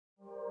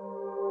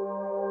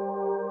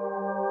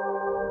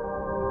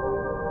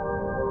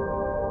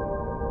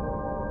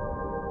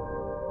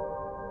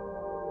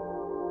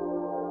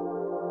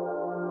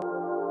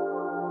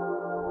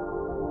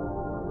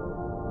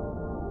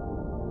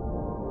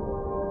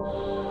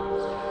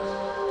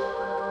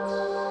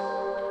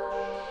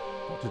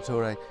Dr.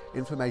 Toure,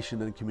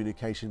 information and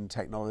communication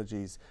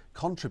technologies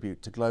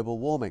contribute to global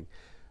warming,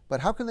 but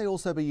how can they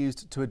also be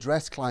used to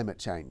address climate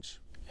change?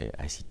 The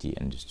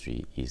ICT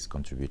industry is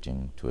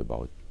contributing to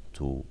about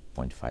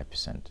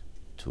 2.5%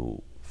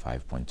 to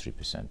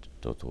 5.3%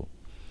 total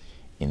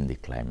in the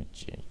climate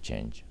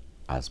change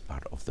as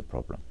part of the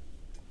problem.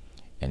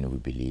 And we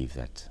believe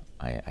that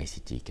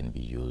ICT can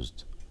be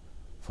used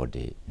for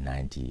the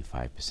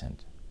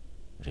 95%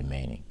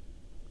 remaining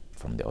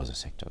from the other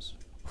sectors.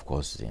 Of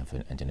course, the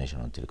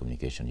International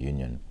Telecommunication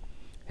Union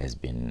has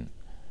been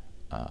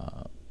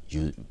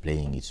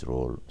playing its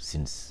role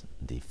since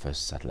the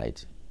first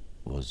satellite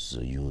was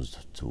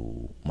used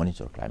to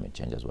monitor climate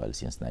change as well,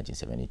 since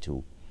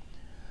 1972.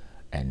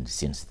 And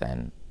since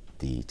then,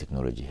 the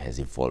technology has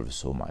evolved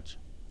so much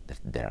that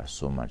there are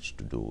so much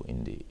to do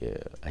in the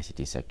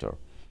ICT sector.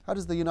 How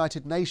does the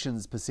United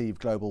Nations perceive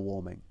global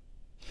warming?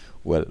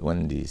 Well,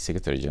 when the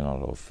Secretary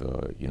General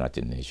of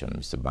United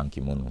Nations, Mr. Ban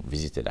Ki-moon,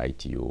 visited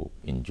ITU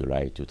in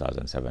July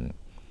 2007,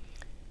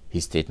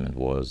 his statement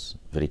was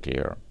very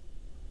clear.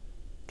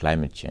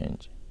 Climate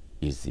change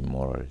is the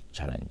moral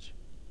challenge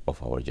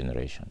of our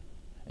generation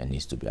and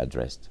needs to be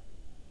addressed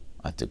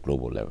at the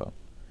global level.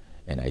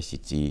 And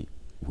ICT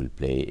will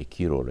play a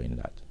key role in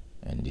that,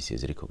 and this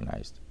is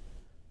recognized.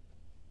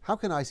 How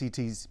can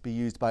ICTs be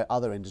used by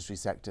other industry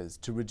sectors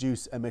to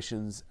reduce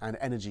emissions and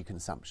energy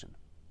consumption?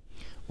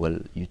 Well,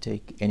 you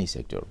take any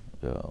sector,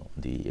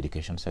 the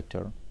education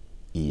sector,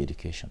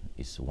 e-education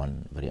is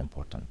one very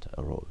important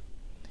role.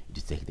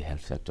 You take the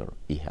health sector,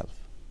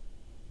 e-health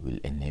will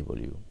enable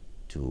you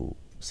to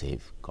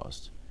save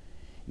costs.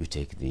 You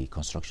take the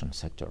construction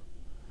sector,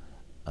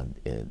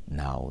 and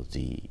now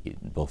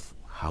both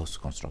house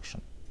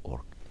construction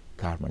or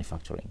car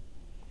manufacturing,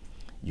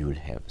 you will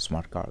have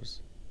smart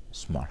cars,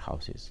 smart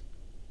houses,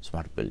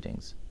 smart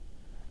buildings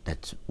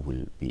that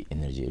will be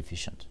energy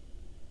efficient.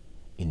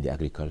 In the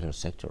agricultural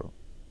sector,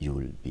 you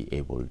will be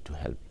able to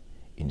help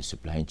in the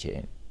supply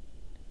chain,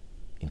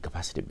 in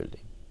capacity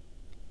building.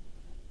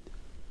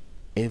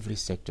 Every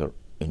sector,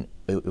 in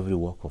every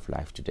walk of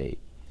life today,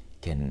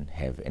 can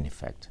have an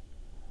effect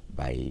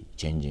by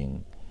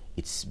changing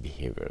its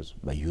behaviors,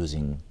 by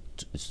using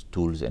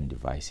tools and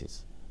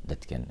devices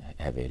that can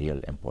have a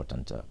real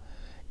important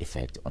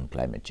effect on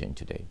climate change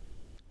today.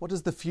 What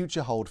does the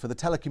future hold for the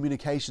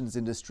telecommunications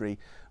industry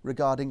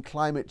regarding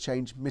climate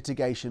change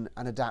mitigation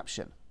and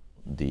adaptation?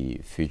 The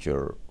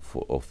future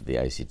of the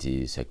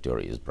ICT sector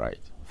is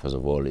bright. First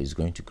of all, it's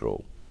going to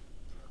grow.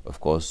 Of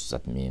course,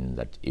 that means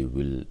that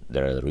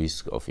there are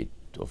risks of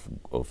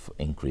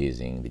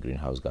increasing the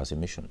greenhouse gas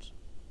emissions,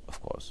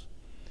 of course.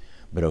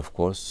 But of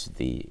course,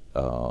 the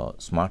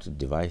smart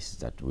devices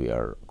that we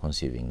are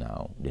conceiving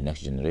now, the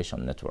next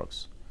generation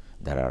networks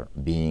that are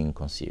being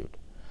conceived,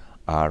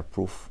 are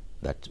proof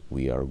that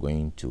we are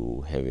going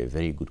to have a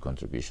very good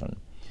contribution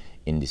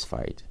in this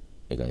fight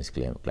against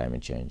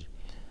climate change.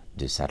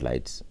 The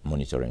satellites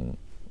monitoring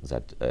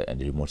that and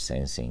the remote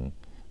sensing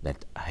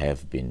that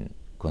have been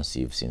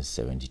conceived since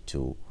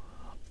 '72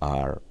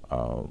 are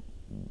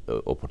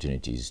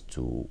opportunities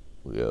to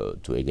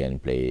again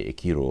play a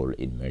key role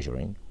in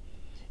measuring,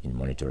 in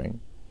monitoring,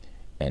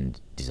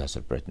 and disaster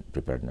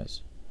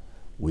preparedness.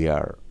 We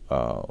are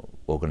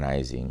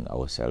organizing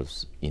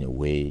ourselves in a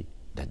way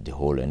that the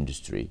whole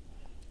industry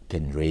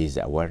can raise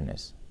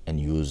awareness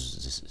and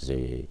use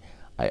the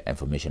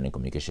information and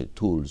communication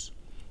tools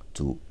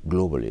to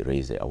globally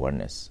raise the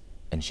awareness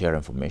and share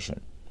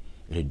information,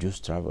 reduce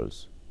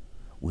travels.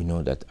 We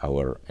know that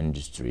our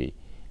industry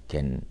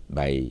can,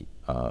 by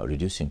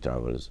reducing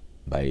travels,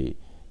 by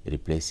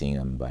replacing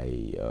them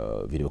by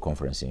video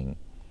conferencing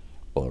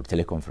or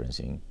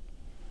teleconferencing,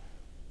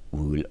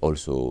 we will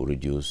also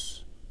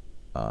reduce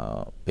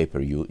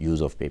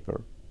use of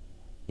paper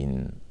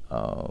in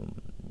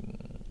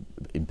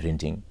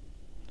printing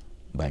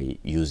by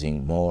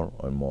using more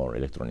and more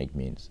electronic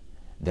means.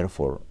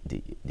 Therefore,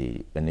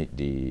 the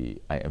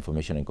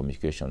information and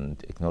communication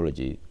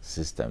technology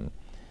system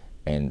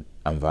and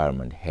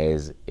environment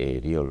has a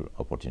real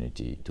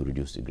opportunity to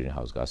reduce the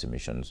greenhouse gas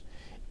emissions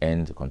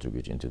and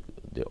contribute into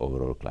the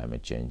overall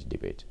climate change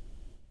debate.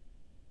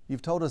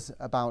 You've told us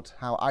about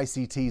how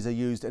ICTs are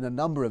used in a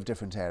number of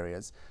different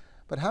areas,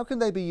 but how can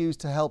they be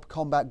used to help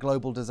combat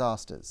global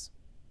disasters?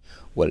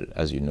 Well,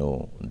 as you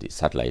know, the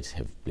satellites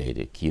have played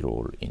a key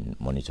role in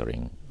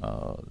monitoring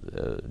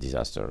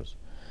disasters.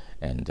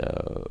 And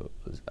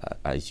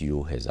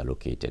ITU has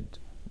allocated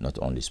not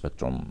only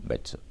spectrum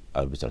but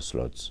orbital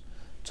slots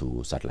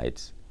to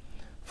satellites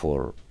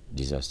for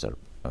disaster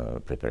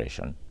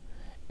preparation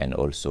and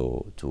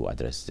also to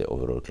address the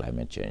overall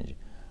climate change.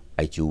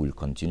 ITU will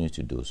continue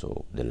to do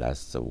so. The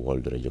last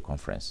World Radio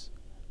Conference,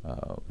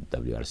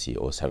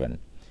 WRC 07,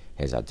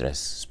 has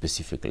addressed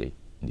specifically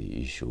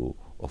the issue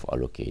of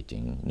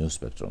allocating new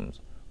spectrums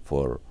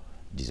for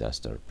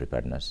disaster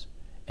preparedness,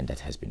 and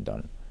that has been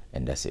done,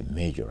 and that's a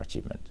major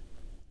achievement.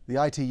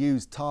 The ITU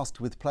is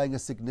tasked with playing a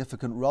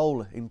significant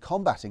role in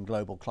combating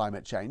global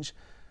climate change,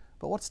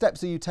 but what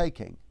steps are you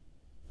taking?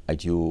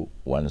 ITU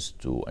wants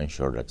to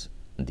ensure that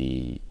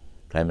the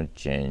climate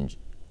change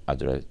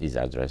is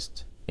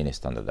addressed in a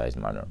standardized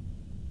manner,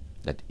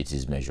 that it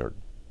is measured.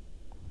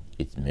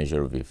 It's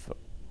measured with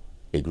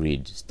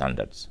agreed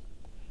standards.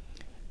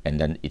 And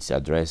then it's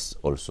addressed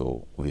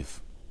also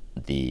with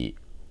the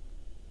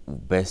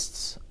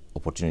best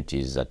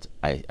opportunities that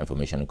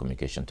information and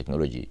communication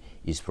technology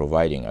is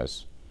providing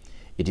us.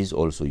 It is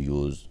also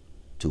used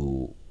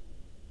to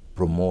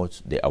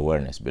promote the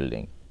awareness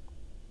building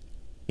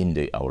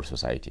in our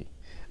society.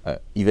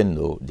 Even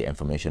though the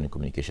information and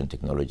communication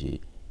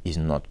technology is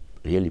not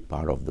really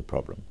part of the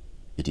problem,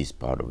 it is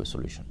part of the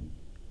solution.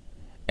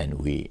 And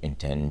we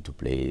intend to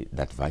play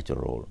that vital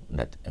role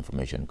that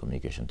information and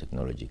communication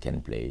technology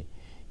can play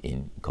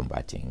in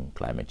combating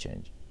climate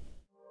change.